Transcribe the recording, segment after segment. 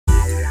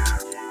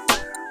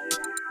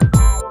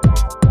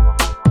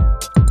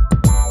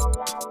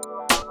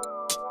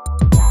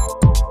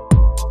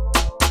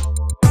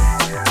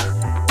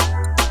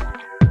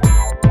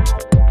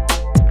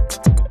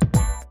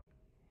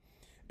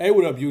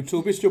up,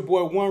 YouTube? It's your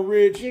boy One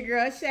Rich. Your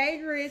girl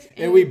Shade Rich.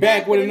 And we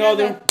back with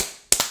another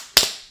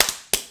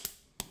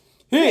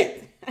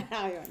hit.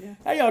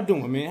 How y'all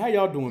doing, man? How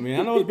y'all doing,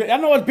 man? I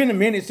know it's been a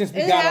minute since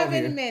we got on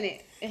here.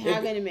 It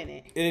has been a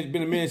minute. It's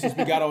been a minute since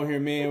we got on here,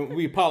 man.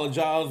 We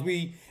apologize.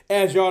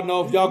 As y'all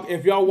know,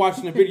 if y'all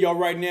watching the video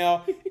right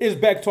now, it's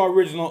back to our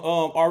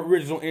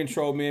original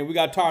intro, man. We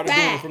got tired of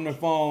doing it from the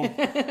phone.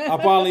 I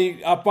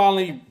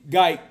finally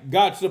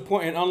got to the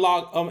point and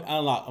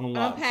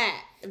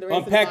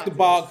unpacked the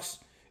box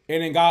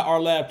and then got our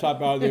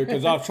laptop out of there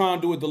because I was trying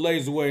to do it the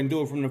lazy way and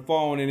do it from the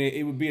phone, and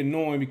it would be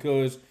annoying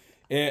because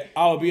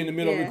I would be in the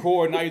middle of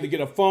recording. I either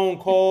get a phone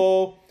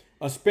call,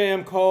 a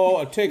spam call,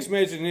 a text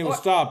message, and it would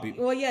stop it.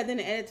 Well, yeah, then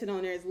the editing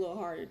on there is a little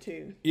harder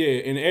too. Yeah,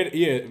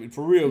 and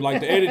for real,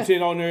 like the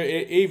editing on there,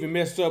 it even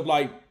messed up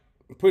like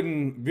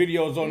putting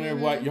videos on there,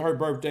 like her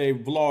birthday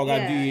vlog I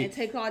did. And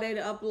take all day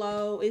to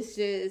upload. It's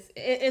just,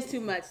 it's too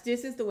much.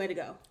 This is the way to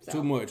go. So.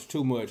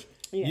 Too much.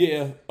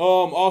 Yeah.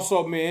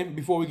 Also, man,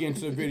 before we get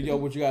into the video,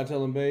 what you gotta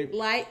tell them, babe?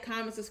 Like,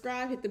 comment,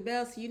 subscribe, hit the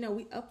bell so you know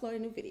we upload a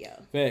new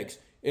video. Facts.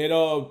 And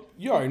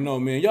you already know,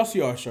 man. Y'all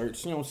see our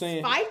shirts. You know what I'm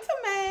saying? Fight to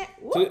man.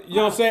 So, you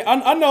know what I'm saying?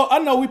 I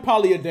know we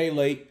probably a day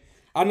late.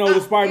 I know the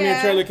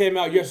Spider-Man trailer came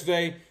out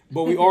yesterday,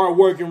 but we are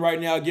working right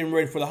now, getting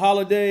ready for the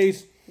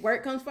holidays.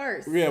 Work comes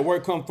first. Yeah,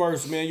 work comes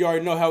first, man. You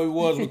already know how it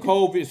was with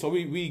COVID, so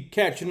we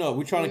catching up.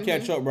 We're trying to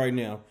catch up right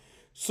now.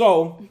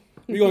 So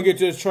we're gonna get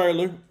to this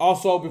trailer.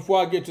 Also,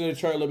 before I get to the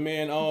trailer,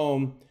 man,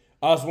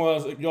 I just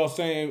want y'all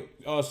saying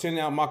sending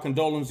out my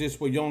condolences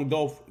for young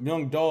Dolph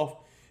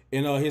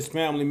and his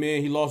family,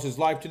 man. He lost his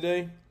life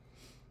today.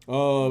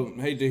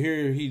 Hate to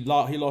hear he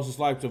lost his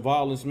life to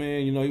violence,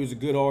 man. You know, he was a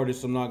good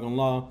artist, I'm not gonna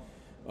lie.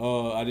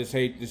 I just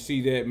hate to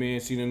see that, man.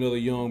 Seeing another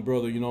young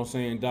brother, you know what I'm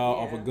saying, die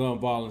off of gun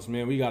violence,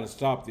 man. We gotta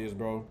stop this,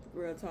 bro.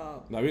 Real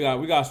talk. Like,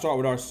 we gotta start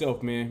with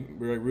ourselves, man.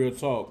 Real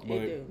talk. But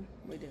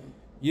we do.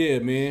 Yeah,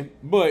 man.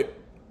 But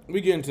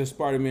we get into the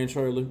Spider-Man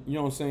trailer, you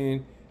know what I'm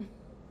saying?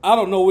 I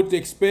don't know what to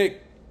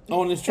expect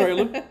on this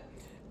trailer.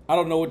 I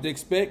don't know what to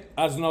expect.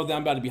 I just know that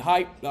I'm about to be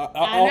hyped.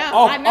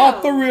 I know.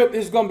 Off the rip,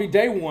 it's going to be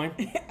day one.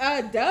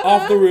 Duh.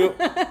 Off the rip.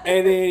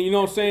 And then, you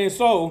know what I'm saying?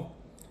 So,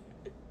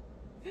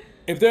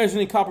 if there's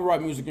any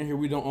copyright music in here,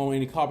 we don't own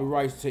any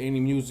copyrights to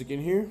any music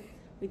in here.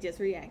 We just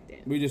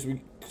reacting. We just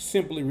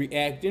simply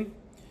reacting.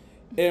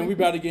 And we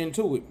about to get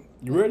into it.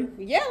 You ready?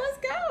 Yeah, let's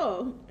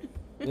go.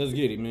 Let's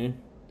get it,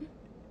 man.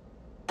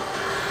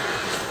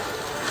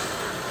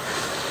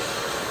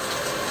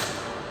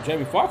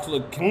 Jamie Foxx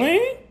look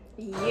clean.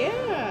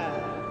 Yeah.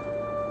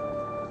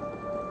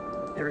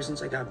 Ever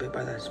since I got bit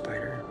by that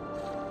spider,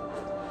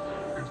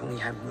 I've only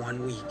had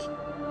 1 week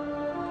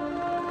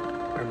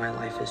where my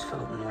life has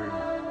felt normal.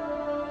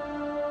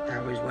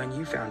 That was when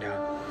you found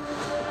out.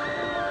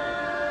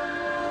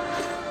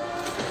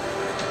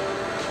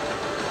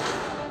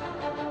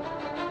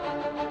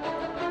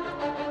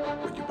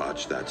 When you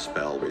botched that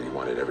spell where you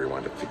wanted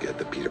everyone to forget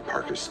the Peter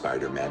Parker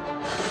Spider-Man,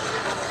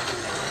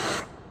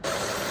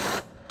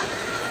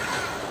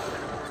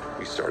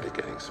 we started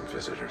getting some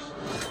visitors.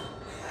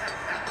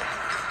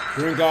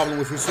 Green Goblin,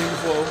 which we've seen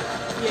before.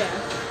 Yeah.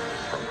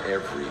 From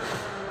every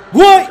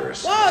what?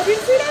 universe. Whoa, did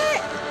you see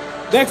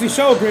that? They actually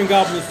showed Green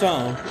Goblin this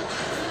time.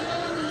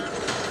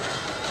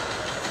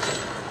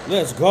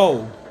 Let's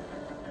go.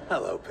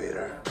 Hello,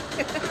 Peter.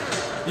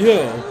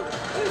 Yeah.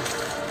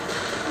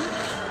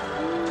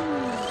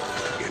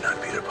 You're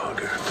not Peter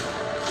Parker.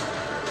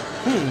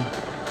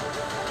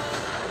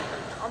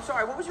 I'm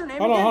sorry, what was your name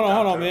Hold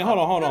on, man.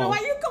 Hold on. Why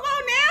you come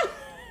on now?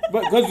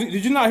 But because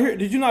did you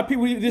not peep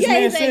what this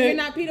man he said? You're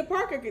not Peter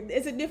Parker.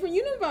 It's a different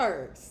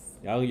universe.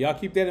 Y'all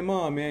keep that in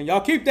mind, man. Y'all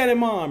keep that in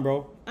mind,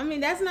 bro. I mean,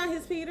 that's not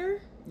his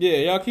Peter. Yeah,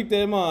 y'all keep that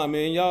in mind,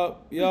 man.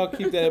 Y'all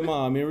keep that in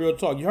mind, man. Real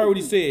talk. You heard what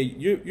he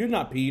said. You're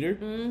not Peter.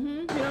 Mm-hmm.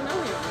 You don't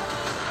know him.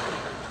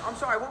 I'm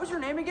sorry, what was your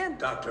name again?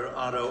 Dr.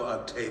 Otto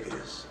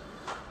Octavius.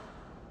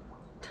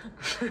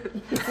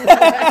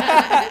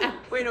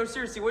 Wait, no,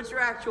 seriously, what's your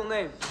actual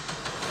name?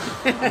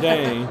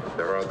 Dang.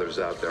 There are others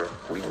out there.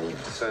 We need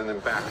to send them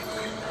back.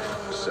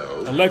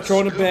 So Electro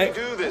in the back.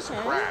 do this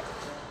crap.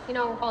 You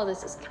know, all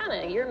this is kind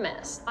of your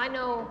mess. I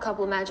know a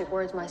couple of magic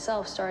words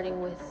myself,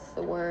 starting with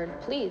the word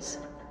please.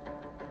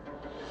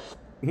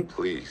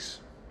 Please,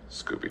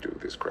 Scooby-Doo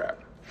this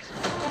crap.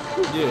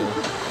 Yeah.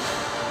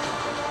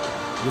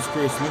 This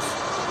Christmas.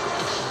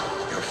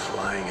 You're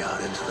flying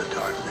out into the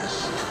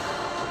darkness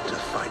to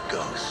fight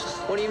ghosts.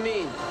 What do you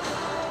mean?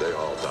 They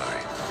all die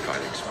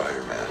fighting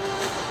Spider-Man.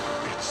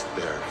 It's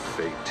their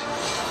fate.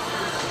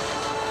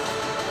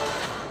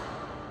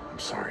 I'm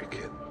sorry,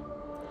 kid.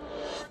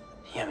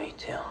 Yeah, me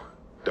too.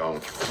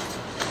 Don't.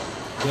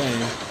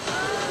 Dang.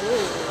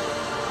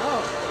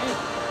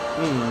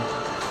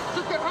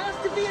 Look, there has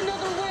to be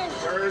another way.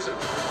 Where is it?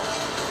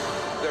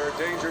 They're a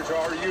danger to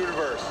our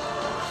universe.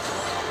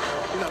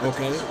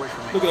 Okay.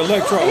 Look at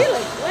Electro. He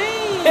look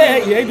clean. Hey,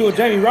 yeah, they doing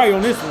Jamie right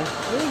on this one.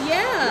 Well,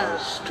 yeah.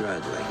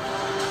 Struggling.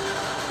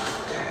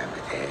 Damn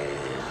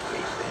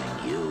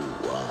everything you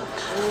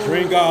want.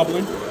 Green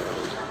Goblin.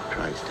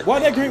 Tries to Why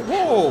that green?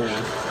 Whoa.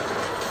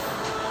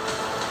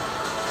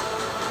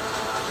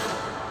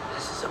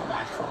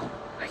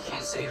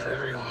 save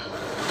everyone.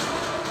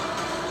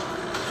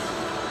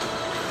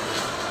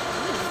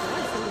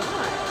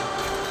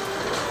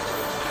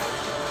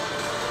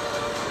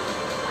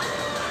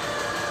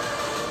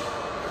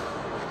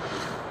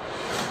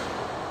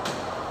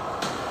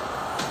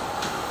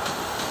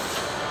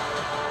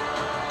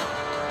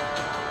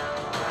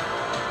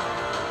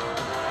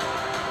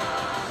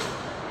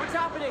 What's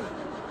happening?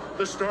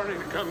 They're starting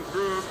to come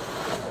through,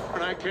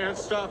 and I can't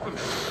stop them.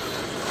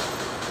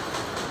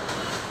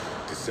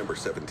 December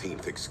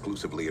 17th,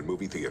 exclusively in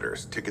movie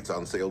theaters. Tickets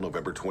on sale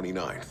November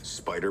 29th.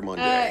 Spider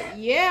Monday.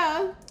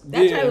 Yeah.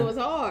 That Yeah. trailer was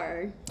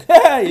hard.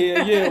 yeah,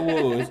 it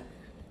was.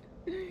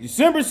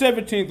 December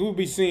 17th, we'll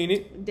be seeing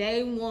it.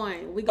 Day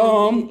one. We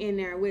gonna be in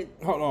there with.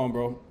 Hold on,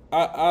 bro.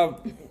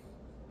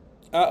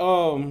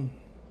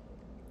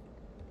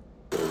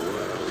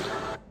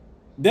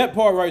 That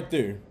part right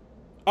there.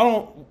 I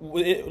don't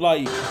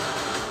like.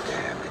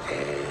 Damn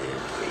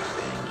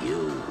everything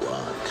you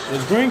want.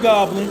 There's Green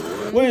Goblin.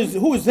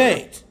 Who is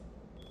that?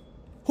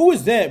 Who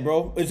is that,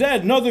 bro? Is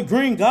that another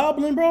Green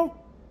Goblin, bro?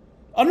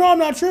 Oh no, I'm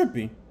not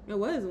tripping. It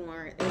was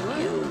one. It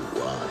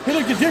was. He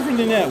looked different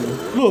than that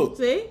one. Look.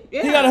 See?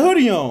 Yeah. He got a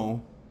hoodie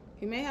on.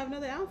 He may have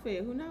another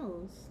outfit. Who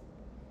knows?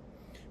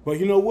 But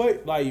you know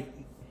what? Like,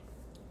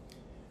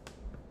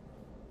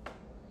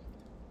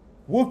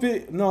 whoop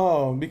it.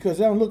 No, because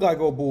that don't look like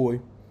old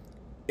boy.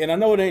 And I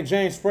know it ain't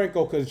James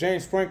Franco because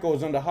James Franco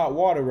is under hot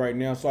water right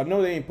now. So I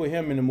know they ain't put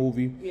him in the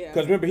movie. Yeah.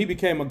 Because remember, he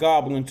became a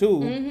goblin too.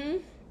 Mm-hmm.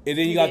 And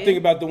then you got to think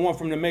about the one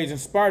from the Amazing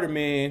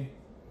Spider-Man,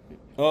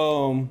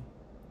 Green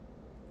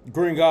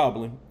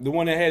Goblin. The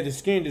one that had the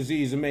skin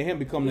disease and made him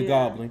become the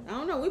Goblin. I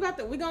don't know.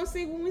 We gonna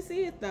see when we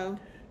see it though.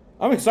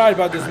 I'm excited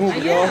about this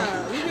movie, y'all.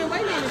 Yeah, we've been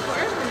waiting on it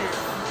forever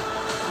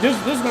now. This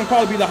is going to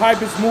probably be the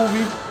hypest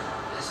movie.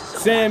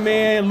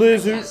 Sandman,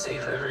 Lizard.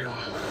 Save everyone.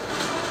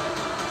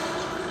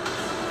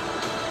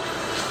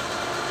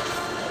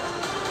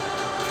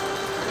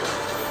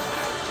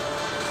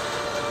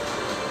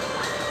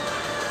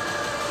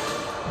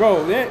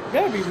 Bro,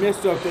 that'd be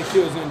messed up that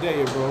kills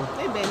Zendaya, bro.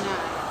 They better not.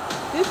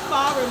 This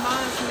fall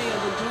reminds me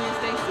of the Gwen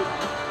Stacy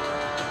one.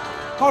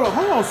 Hold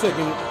on a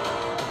second.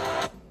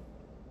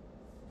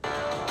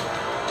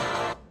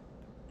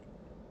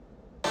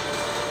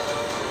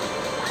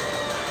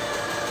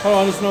 Hold on,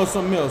 I just know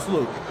something else.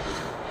 Look.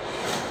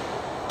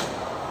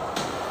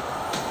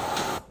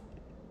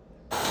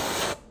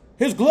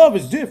 His glove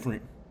is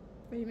different.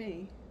 What do you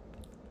mean?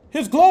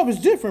 His glove is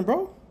different,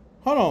 bro.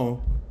 Hold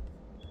on.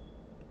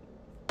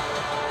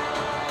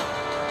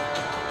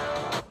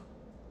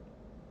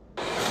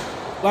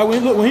 Like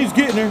when he's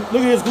getting her,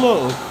 look at his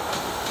glove.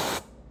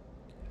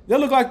 That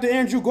look like the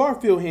Andrew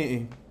Garfield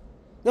hand.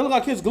 That look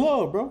like his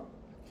glove, bro.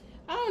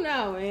 I don't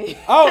know, man.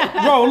 Oh,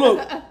 bro, look.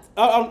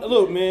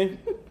 Look, man.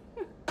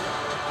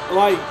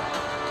 Like,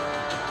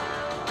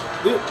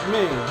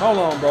 man, hold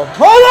on, bro.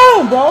 Hold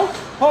on, bro.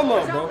 Hold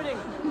on,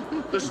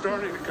 bro. They're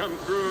starting to come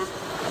through,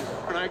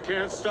 and I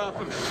can't stop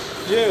them.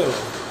 Yeah.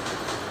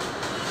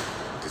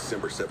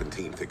 December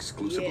 17th,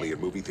 exclusively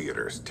in movie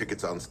theaters.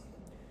 Tickets on.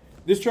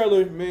 This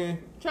trailer, man.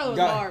 Trailer was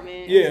hard,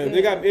 man. Yeah, It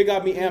it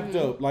got me amped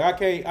up. Like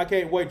I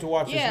can't wait to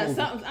watch this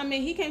movie. Yeah, I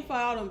mean, he can't fall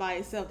out on by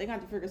himself. They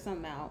got to figure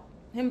something out.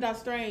 Him and Doctor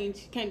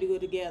Strange can't do it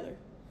together.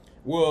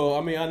 Well,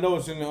 I mean, I know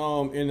it's in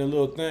the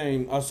little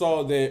thing. I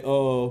saw that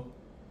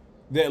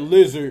that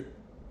Lizard,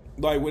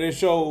 like when they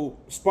showed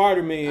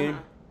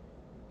Spider-Man,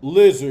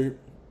 Lizard,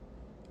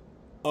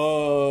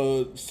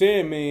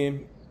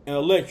 Sandman, and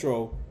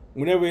Electro.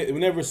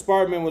 Whenever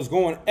Spider-Man was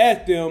going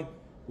at them,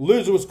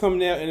 Lizard was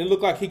coming out, and it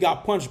looked like he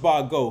got punched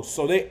by a ghost.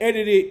 So they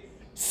edited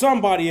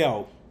somebody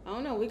out. I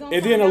don't know. We gonna.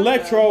 And then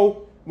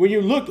Electro, when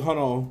you look, hold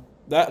on.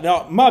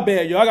 My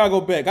bad, yo. I gotta go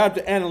back. I have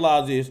to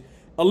analyze this.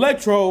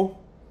 Electro,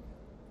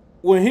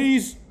 when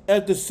he's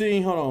at the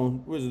scene, hold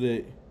on. Where's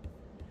it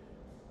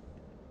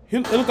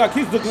at? It look like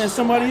he's looking at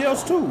somebody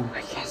else too.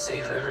 I can't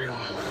save everyone.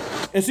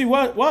 And see,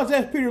 why does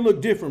that Peter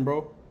look different,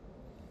 bro?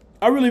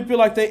 I really feel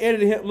like they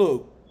edited him.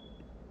 Look.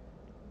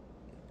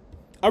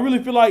 I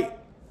really feel like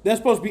that's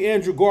supposed to be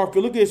Andrew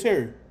Garfield. Look at his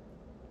hair.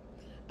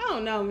 I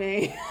don't know,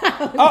 man.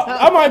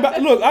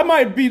 I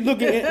might be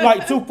looking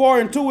like too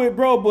far into it,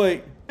 bro.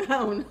 But I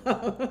don't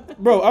know.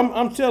 Bro,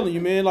 I'm telling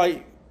you, man.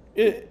 Like,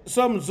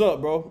 something's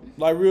up, bro.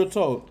 Like real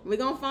talk. We're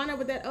gonna find out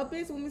what that up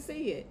is when we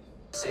see it.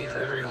 Save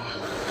everyone.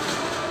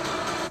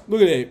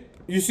 Look at that.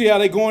 You see how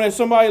they going at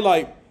somebody?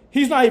 Like,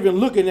 he's not even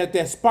looking at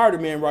that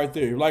Spider-Man right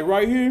there. Like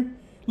right here.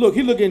 Look,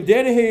 he looking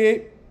dead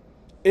ahead.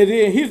 And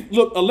then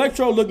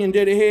Electro looking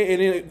dead ahead,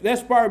 and then that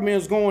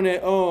Spider-Man's going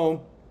at I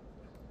don't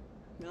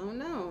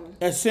know.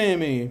 At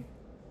Sandman.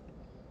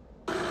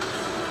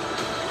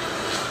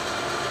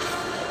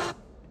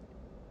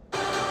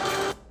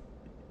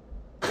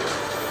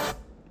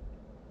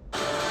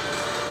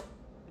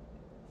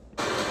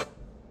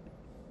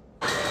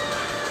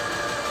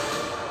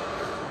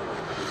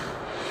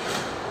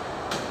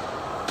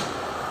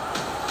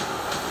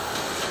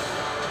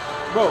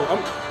 Bro,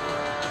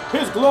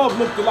 his glove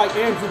looked like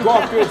Andrew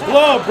Garfield's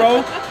glove,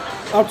 bro.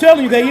 I'm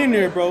telling you, they in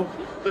there, bro.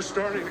 They're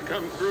starting to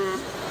come through,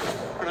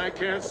 and I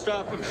can't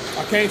stop him.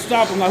 I can't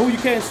stop him. Like, who you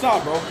can't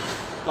stop, bro?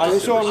 Like, they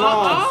showing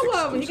lines. All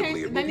of them.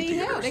 Exclusively in They movie need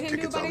help. theaters. They can do it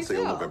Tickets by on sale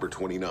themselves. November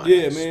 29th.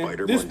 Yeah, man.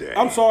 Spider Monday.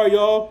 I'm sorry,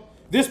 y'all.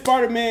 This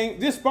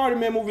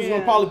Spider-Man movie is gonna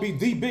Yeah. probably be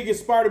the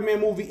biggest Spider-Man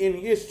movie in the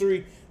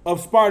history of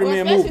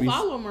Spider-Man Well, especially movies. if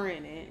all of them are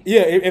in it.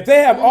 Yeah, if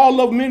they have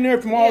all of them in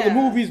there from all the Yeah.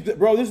 movies,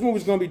 bro, this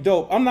movie's gonna be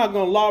dope. I'm not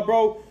gonna lie,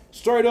 bro.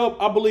 Straight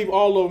up, I believe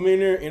all of them in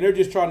there, and they're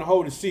just trying to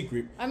hold it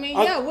secret. I mean,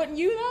 yeah, wouldn't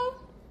you though?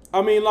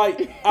 I mean, like,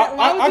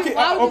 Why would you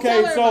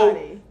okay, tell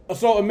everybody?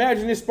 so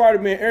imagine this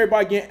Spider-Man,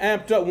 everybody getting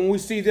amped up when we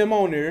see them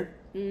on there,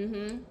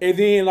 and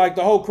then like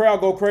the whole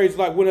crowd go crazy,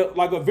 like when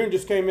like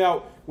Avengers came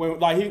out when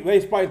like they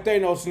fight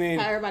Thanos, and then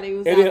How everybody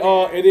was and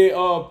out then there.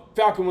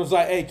 Falcon was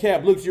like, "Hey,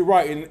 Cap, look, you're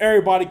right," and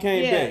everybody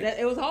came Yeah, back.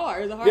 it was hard.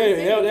 It was a hard. Yeah,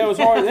 decision. that was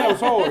hard. That was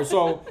hard.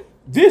 So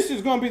this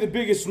is gonna be the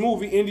biggest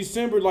movie in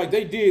December. Like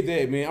they did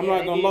that, man. I'm Yeah, not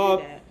they gonna did do lie.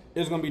 that.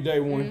 It's gonna be day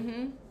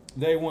one.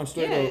 Day one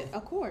straight Yeah, up.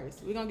 of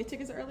course. We're gonna get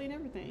tickets early and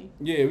everything.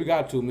 Yeah, we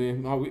got to,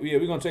 man.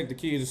 We're gonna take the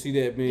kids to see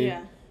that, man. Yeah.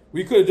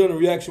 We could have done a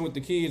reaction with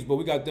the kids, but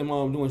we got them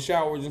doing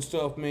showers and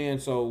stuff, man.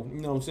 So you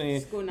know what I'm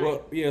saying? School night.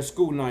 Well, yeah,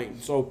 school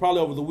night. So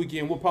probably over the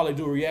weekend we'll probably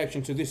do a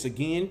reaction to this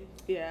again.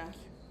 Yeah.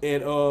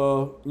 And you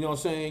know what I'm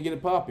saying, get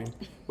it popping.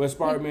 But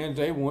Spider-Man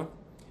day one.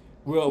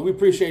 Well, we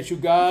appreciate you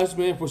guys,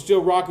 man, for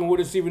still rocking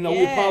with us, even though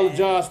we Yeah.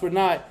 apologize for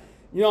not,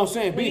 you know what I'm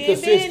saying, We being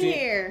ain't been consistent.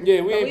 here,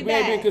 Yeah, we but ain't we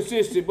been back.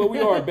 consistent, but we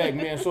are back,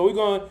 man. So we're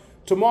going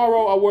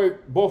tomorrow. I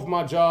work both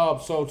my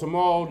jobs, so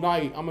tomorrow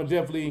night I'm gonna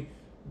definitely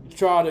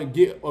try to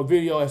get a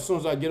video as soon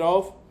as I get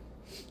off.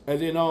 And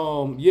then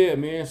yeah,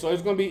 man. So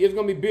it's gonna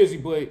be busy,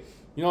 but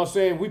you know what I'm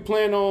saying? We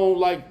plan on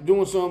like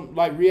doing some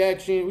like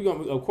reaction.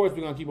 Of course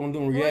we're gonna keep on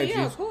doing Well, reactions.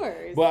 yeah, of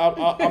course. But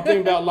I'm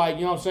thinking about like,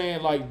 you know what I'm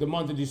saying, like the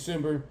month of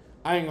December.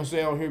 I ain't gonna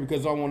say on here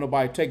because I don't want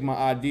nobody to take my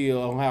idea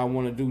on how I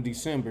want to do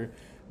December.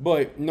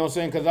 But you know what I'm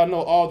saying, because I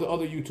know all the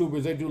other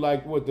YouTubers, they do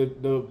like what the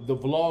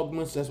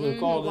vlogmas, that's what they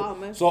call it.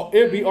 Vlogmas. So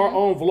it'd be our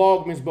own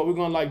vlogmas, but we're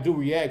gonna like do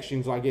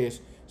reactions, I guess.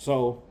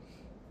 So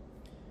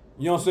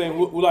you know what I'm saying?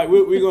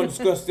 We're going to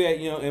discuss that,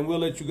 you know, and we'll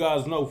let you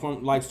guys know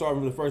from, like,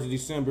 starting from the 1st of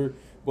December.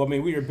 But, I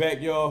mean, we are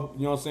back, y'all.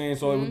 You know what I'm saying?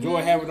 So,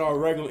 enjoy having our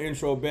regular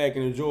intro back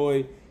and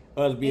enjoy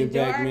us being Enjoy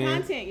back, our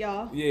man. content,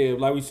 y'all. Yeah,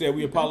 like we said,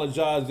 we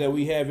apologize that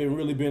we haven't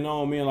really been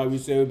on, man. Like we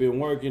said, we've been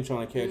working,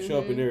 trying to catch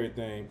up and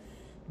everything.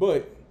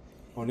 But,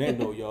 on that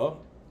note, y'all,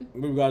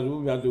 we gotta do.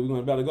 We gotta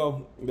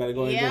go. We gotta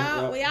go.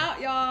 Yeah, we out,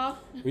 y'all.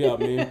 We out,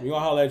 man. We gonna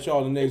holler at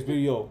y'all in the next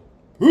video.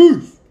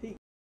 Peace.